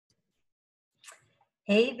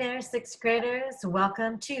Hey there, sixth graders.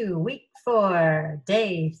 Welcome to week 4,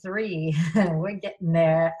 day 3. We're getting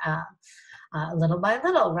there little by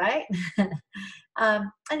little, right?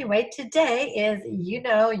 Anyway, today is,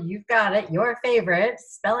 you've got it, your favorite,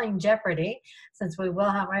 Spelling Jeopardy, since we will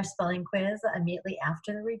have our spelling quiz immediately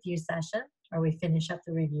after the review session, or we finish up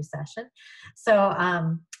the review session.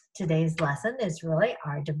 So today's lesson is really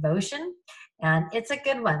our devotion, and it's a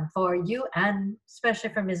good one for you and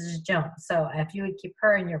especially for Mrs. Jones. So if you would keep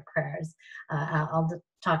her in your prayers, I'll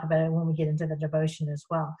talk about it when we get into the devotion as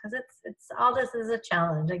well, because it's all this is a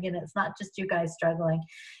challenge. Again, it's not just you guys struggling,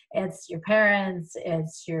 it's your parents,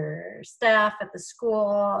 it's your staff at the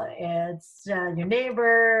school, it's your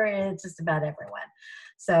neighbor, it's just about everyone.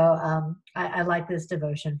 So I like this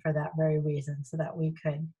devotion for that very reason, so that we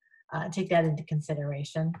could take that into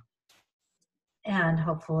consideration and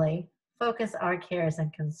hopefully focus our cares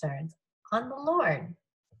and concerns on the Lord.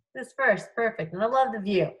 This verse, perfect. And I love the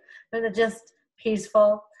view. They're just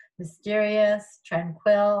peaceful, mysterious,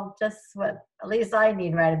 tranquil, just what at least I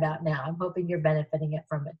need right about now. I'm hoping you're benefiting it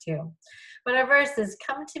from it too. But our verse is,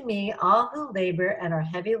 "Come to me, all who labor and are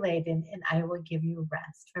heavy laden, and I will give you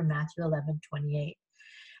rest," from Matthew 11:28.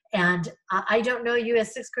 And I don't know, you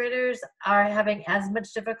as sixth graders are having as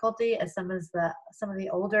much difficulty as some of the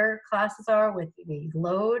older classes are with the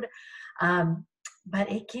load.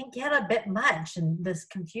 But it can get a bit much, and this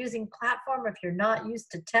confusing platform, if you're not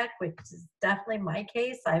used to tech, which is definitely my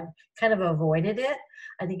case, I've kind of avoided it.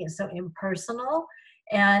 I think it's so impersonal,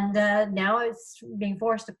 and now it's being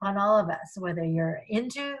forced upon all of us, whether you're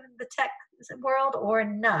into the tech world or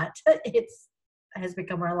not. It has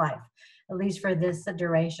become our life, at least for this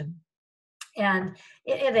duration. And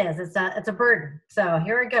it's a burden. So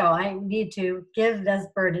here we go. I need to give this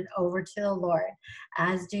burden over to the Lord,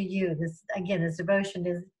 as do you. This devotion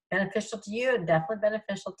is beneficial to you and definitely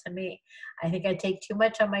beneficial to me. I think I take too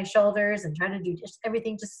much on my shoulders and try to do just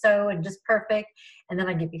everything just so and just perfect, and then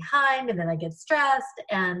I get behind, and then I get stressed.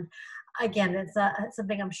 And again, it's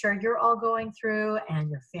something I'm sure you're all going through, and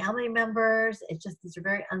your family members. These are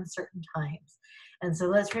very uncertain times. And so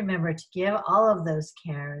let's remember to give all of those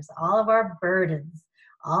cares, all of our burdens,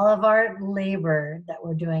 all of our labor that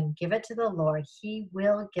we're doing, give it to the Lord. He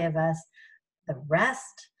will give us the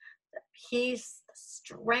rest, the peace, the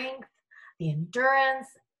strength, the endurance,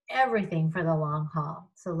 everything for the long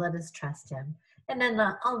haul. So let us trust him. And then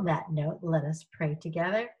on that note, let us pray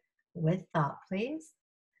together with thought, please.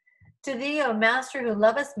 To thee, O Master, who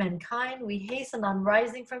lovest mankind, we hasten on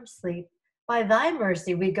rising from sleep. By thy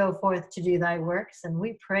mercy we go forth to do thy works, and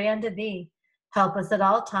we pray unto thee. Help us at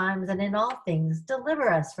all times and in all things.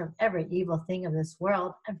 Deliver us from every evil thing of this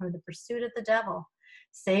world and from the pursuit of the devil.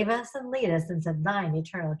 Save us and lead us into thine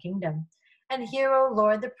eternal kingdom. And hear, O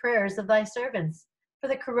Lord, the prayers of thy servants, for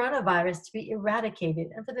the coronavirus to be eradicated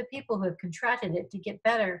and for the people who have contracted it to get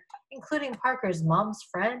better, including Parker's mom's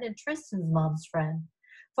friend and Tristan's mom's friend.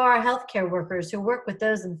 For our healthcare workers who work with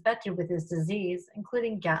those infected with this disease,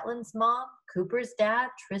 including Gatlin's mom, Cooper's dad,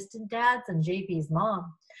 Tristan's dads, and JB's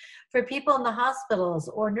mom. For people in the hospitals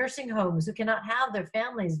or nursing homes who cannot have their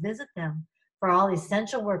families visit them. For all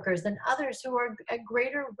essential workers and others who are at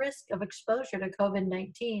greater risk of exposure to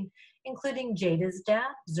COVID-19, including Jada's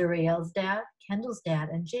dad, Zuriel's dad, Kendall's dad,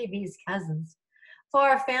 and JB's cousins. For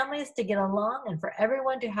our families to get along and for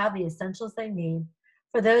everyone to have the essentials they need.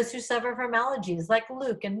 For those who suffer from allergies, like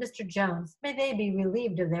Luke and Mr. Jones, may they be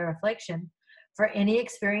relieved of their affliction. For any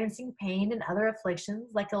experiencing pain and other afflictions,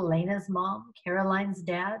 like Elena's mom, Caroline's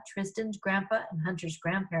dad, Tristan's grandpa, and Hunter's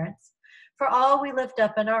grandparents. For all we lift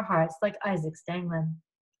up in our hearts, like Isaac Stanglin.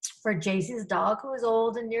 For Jaycee's dog, who is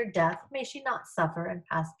old and near death, may she not suffer and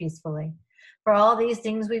pass peacefully. For all these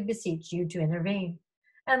things we beseech you to intervene.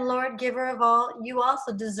 And Lord, giver of all, you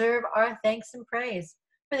also deserve our thanks and praise.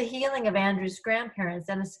 For the healing of Andrew's grandparents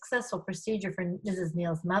and a successful procedure for Mrs.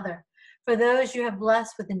 Neal's mother. For those you have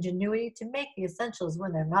blessed with ingenuity to make the essentials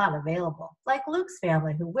when they're not available, like Luke's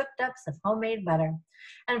family who whipped up some homemade butter.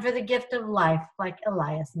 And for the gift of life, like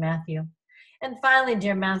Elias Matthew. And finally,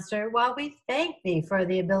 dear Master, while we thank thee for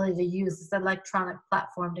the ability to use this electronic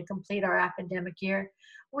platform to complete our academic year,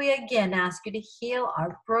 we again ask you to heal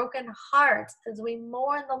our broken hearts as we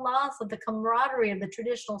mourn the loss of the camaraderie of the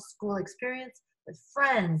traditional school experience with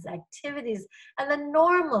friends, activities, and the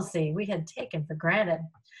normalcy we had taken for granted.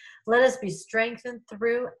 Let us be strengthened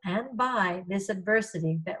through and by this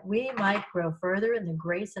adversity, that we might grow further in the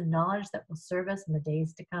grace and knowledge that will serve us in the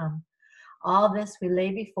days to come. All this we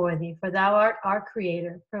lay before thee, for thou art our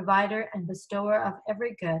creator, provider, and bestower of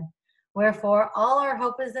every good. Wherefore all our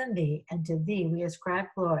hope is in thee, and to thee we ascribe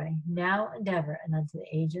glory, now and ever, and unto the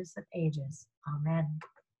ages of ages. Amen.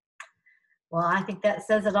 Well, I think that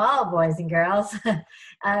says it all, boys and girls.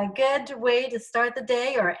 A good way to start the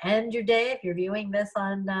day or end your day if you're viewing this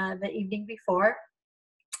on the evening before.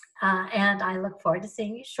 And I look forward to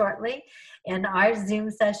seeing you shortly in our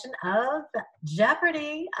Zoom session of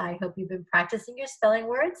Jeopardy. I hope you've been practicing your spelling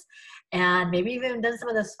words and maybe you've even done some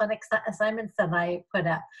of those fun assignments that I put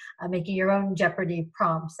up, making your own Jeopardy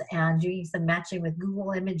prompts and doing some matching with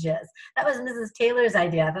Google Images. That was Mrs. Taylor's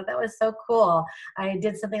idea. I thought that was so cool. I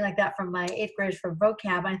did something like that from my 8th graders for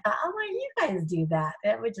vocab. I thought, oh, why don't you guys do that?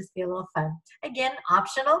 It would just be a little fun. Again,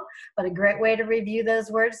 optional, but a great way to review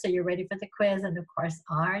those words so you're ready for the quiz and, of course,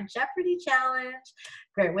 our Jeopardy challenge.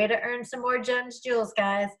 Great way to earn some more gems, jewels,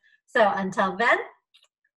 guys. So until then,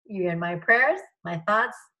 you're in my prayers, my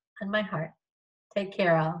thoughts, and my heart. Take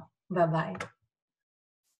care, all. Bye-bye.